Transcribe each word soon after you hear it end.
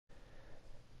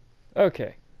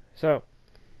Okay, so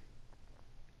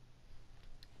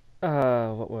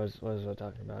what was I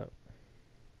talking about?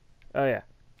 Oh yeah,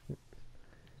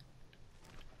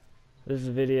 this is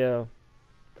a video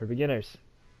for beginners.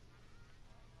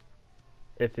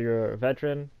 If you're a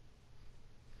veteran,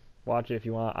 watch it if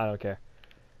you want. I don't care.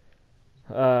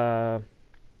 Uh,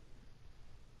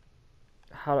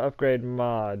 how to upgrade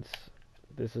mods.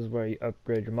 This is where you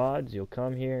upgrade your mods. You'll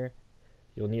come here.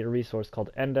 You'll need a resource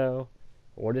called Endo.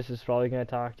 Ordis is probably gonna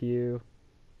talk to you.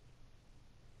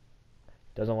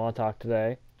 Doesn't want to talk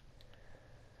today.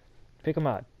 Pick a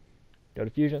mod. Go to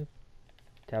Fusion.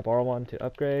 Tap R1 to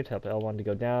upgrade. Tap L1 to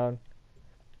go down.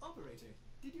 Operator,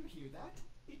 did you hear that?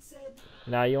 It said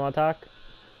Now you want to talk?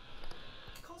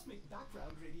 cosmic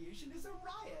background radiation is a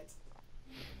riot.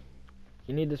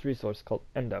 You need this resource called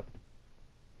Endo.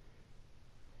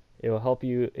 It will help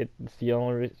you. It's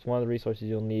it's one of the resources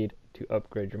you'll need to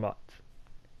upgrade your mods,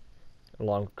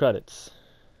 along with credits.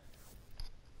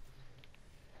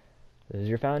 This is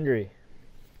your Foundry.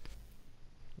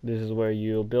 This is where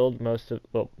you'll build most of,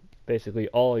 well, basically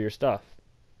all your stuff.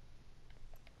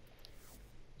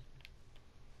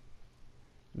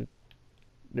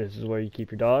 This is where you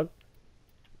keep your dog.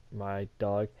 My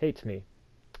dog hates me.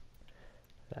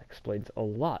 That explains a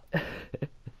lot.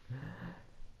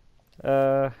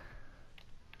 uh,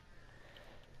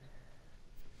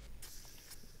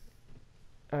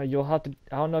 you'll have to.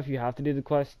 I don't know if you have to do the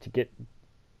quest to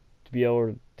be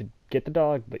able to get the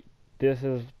dog, but this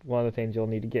is one of the things you'll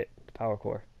need to get, the power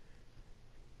core.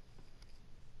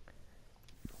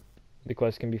 The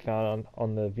quest can be found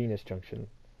on the Venus Junction.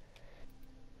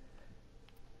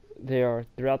 They are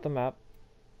throughout the map.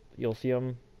 You'll see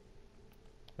them.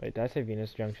 Wait, did I say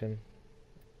Venus Junction?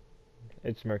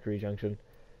 It's Mercury Junction.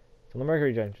 It's on the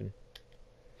Mercury Junction.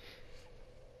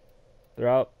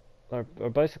 They're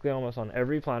basically almost on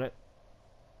every planet.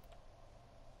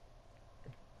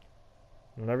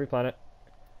 On every planet.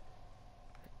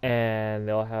 And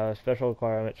they'll have special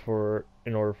requirements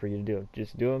in order for you to do them.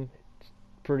 Just do them. It's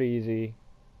pretty easy.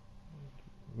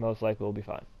 Most likely will be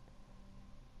fine.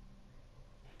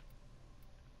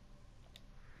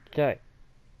 Okay.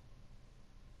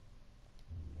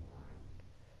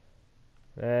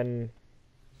 Then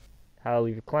how to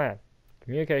leave a clan.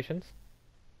 Communications.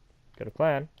 Go to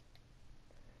clan.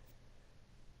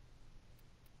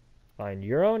 Find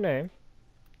your own name.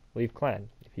 Leave clan.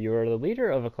 If you are the leader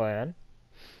of a clan,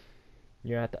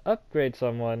 you have to upgrade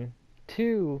someone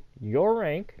to your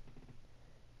rank.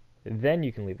 Then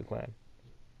you can leave the clan.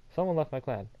 Someone left my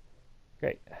clan.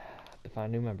 Great. Have to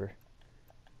find a new member.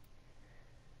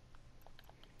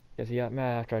 Guess he got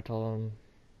mad after I told him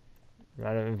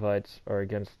random invites are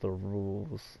against the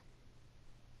rules.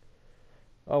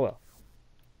 Oh well.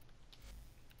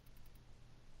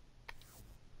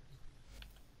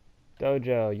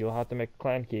 Dojo, you'll have to make a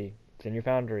clan key. It's in your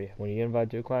Foundry. When you get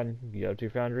invited to a clan, you go to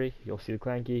your Foundry, you'll see the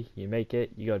clan key, you make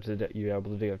it, you're able to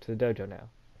go to the dojo now.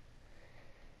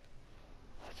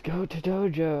 Let's go to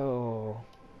dojo.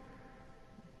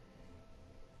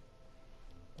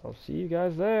 I'll see you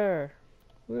guys there.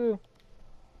 Woo.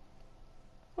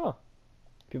 Oh,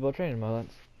 people are training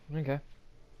mods. Okay.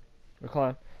 Or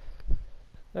clan.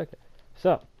 Okay.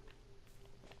 So,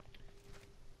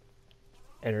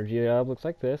 energy lab looks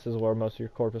like this. This is where most of your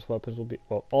corpus weapons will be.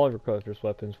 Well, all of your corpus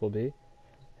weapons will be.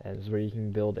 And this is where you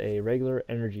can build a regular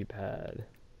energy pad.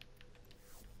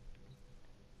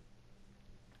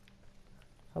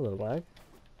 Hello, lag.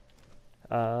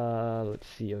 Let's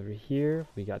see over here.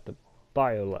 We got the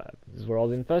bio lab. This is where all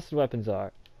the infested weapons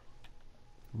are.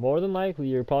 More than likely,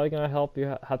 you're probably gonna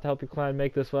have to help your clan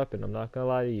make this weapon. I'm not gonna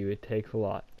lie to you. It takes a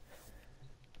lot.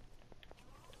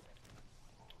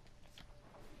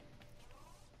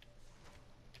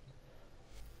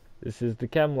 This is the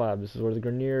chem lab. This is where the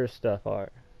Grenier stuff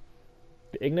are.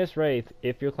 The Ignis Wraith,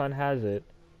 if your clan has it,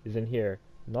 is in here.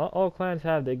 Not all clans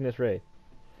have the Ignis Wraith.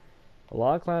 A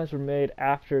lot of clans were made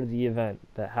after the event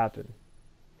that happened.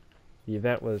 The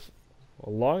event was a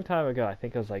long time ago. I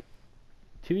think it was like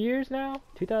 2 years now?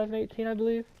 2018, I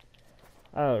believe?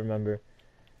 I don't remember.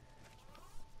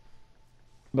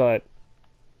 But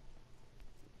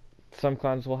some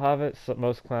clans will have it, so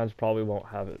most clans probably won't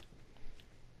have it.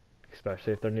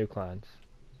 Especially if they're new clans.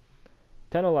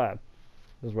 Tenno Lab.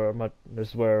 This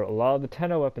is where a lot of the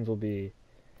Tenno weapons will be.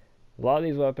 A lot of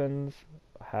these weapons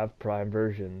have prime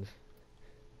versions.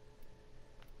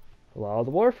 A lot of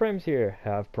the Warframes here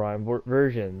have prime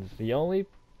versions. The only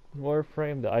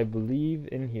Warframe that I believe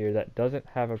in here that doesn't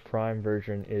have a prime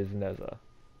version is Neza.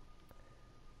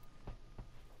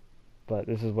 But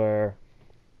this is where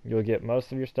you'll get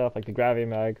most of your stuff, like the Gravity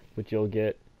Mag, which you'll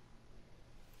get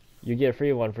You get a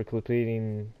free one for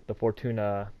completing the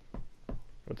Fortuna,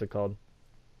 what's it called?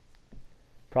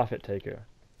 Profit Taker.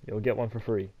 You'll get one for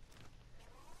free.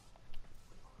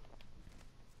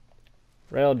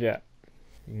 Railjack.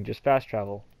 You can just fast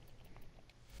travel.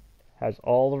 Has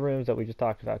all the rooms that we just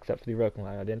talked about except for the Roken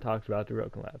Lab. I didn't talk about the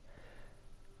Roken Lab.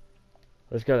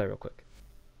 Let's go there real quick.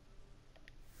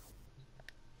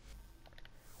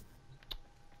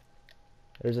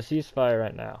 There's a ceasefire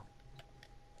right now.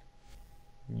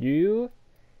 You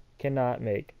cannot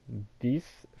make these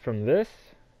from this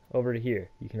over to here.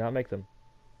 You cannot make them.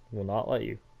 Will not let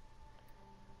you.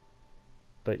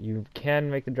 But you can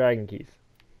make the dragon keys.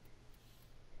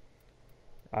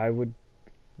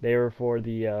 They were for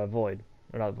the void.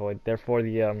 Or not void. They're for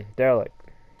the derelict.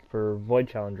 For void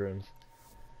challenge rooms.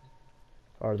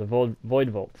 Or the void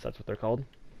vaults, that's what they're called.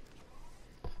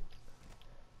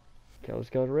 Okay, let's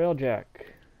go to Railjack.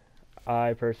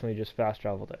 I personally just fast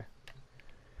travel there.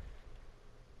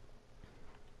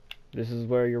 This is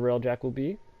where your Railjack will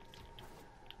be.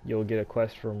 You'll get a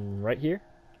quest from right here.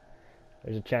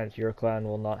 There's a chance your clan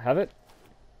will not have it.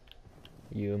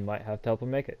 You might have to help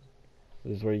them make it.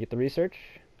 This is where you get the research.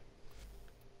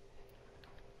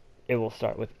 It'll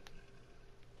start with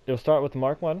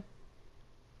Mark 1.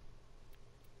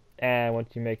 And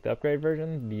once you make the upgrade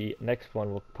version, the next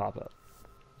one will pop up.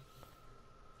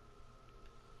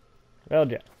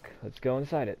 Railjack. Let's go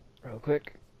inside it real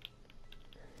quick.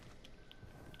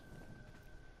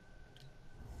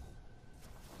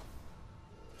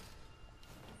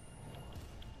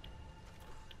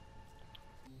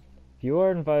 If you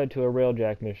are invited to a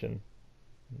Railjack mission,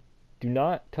 do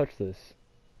not touch this.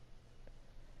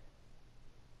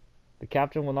 The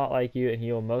captain will not like you, and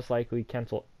he will most likely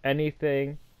cancel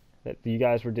anything that you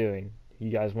guys were doing.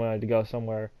 You guys wanted to go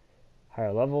somewhere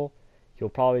higher level, he'll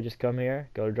probably just come here,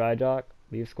 go to dry dock,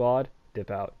 leave squad,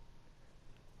 dip out.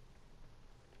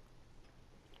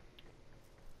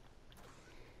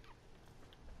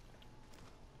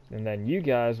 And then you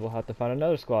guys will have to find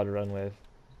another squad to run with.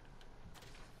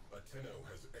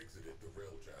 Has exited the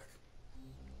Railjack.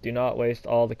 Do not waste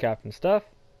all the captain's stuff.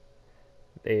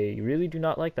 They really do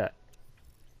not like that.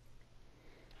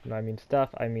 When I mean stuff,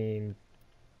 I mean...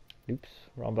 Oops,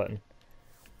 wrong button.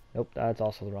 Nope, that's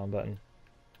also the wrong button.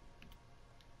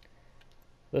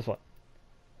 This one.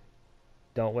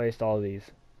 Don't waste all of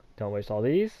these. Don't waste all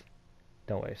these.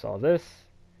 Don't waste all this.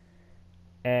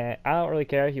 And I don't really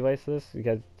care if you waste this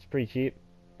because it's pretty cheap.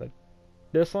 But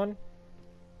this one,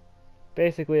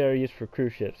 basically are used for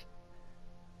cruise ships.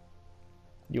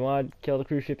 You want to kill the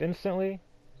cruise ship instantly?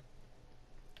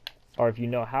 Or if you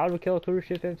know how to kill a cruise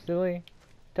ship instantly,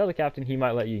 tell the captain, he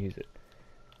might let you use it.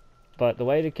 But the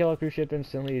way to kill a cruise ship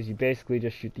instantly is you basically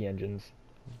just shoot the engines.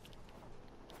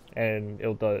 And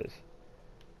it does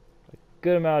a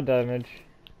good amount of damage.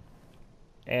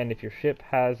 And if your ship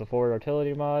has a forward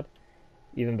artillery mod,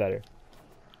 even better.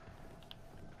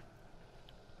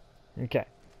 Okay.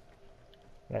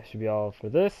 That should be all for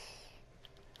this.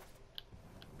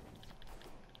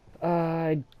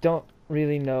 I don't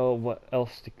really know what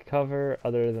else to cover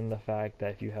other than the fact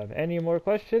that if you have any more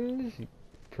questions, you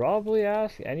probably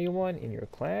ask anyone in your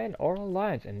clan or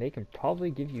alliance and they can probably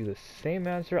give you the same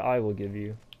answer I will give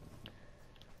you.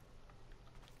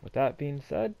 With that being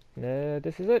said,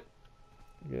 this is it.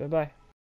 Goodbye.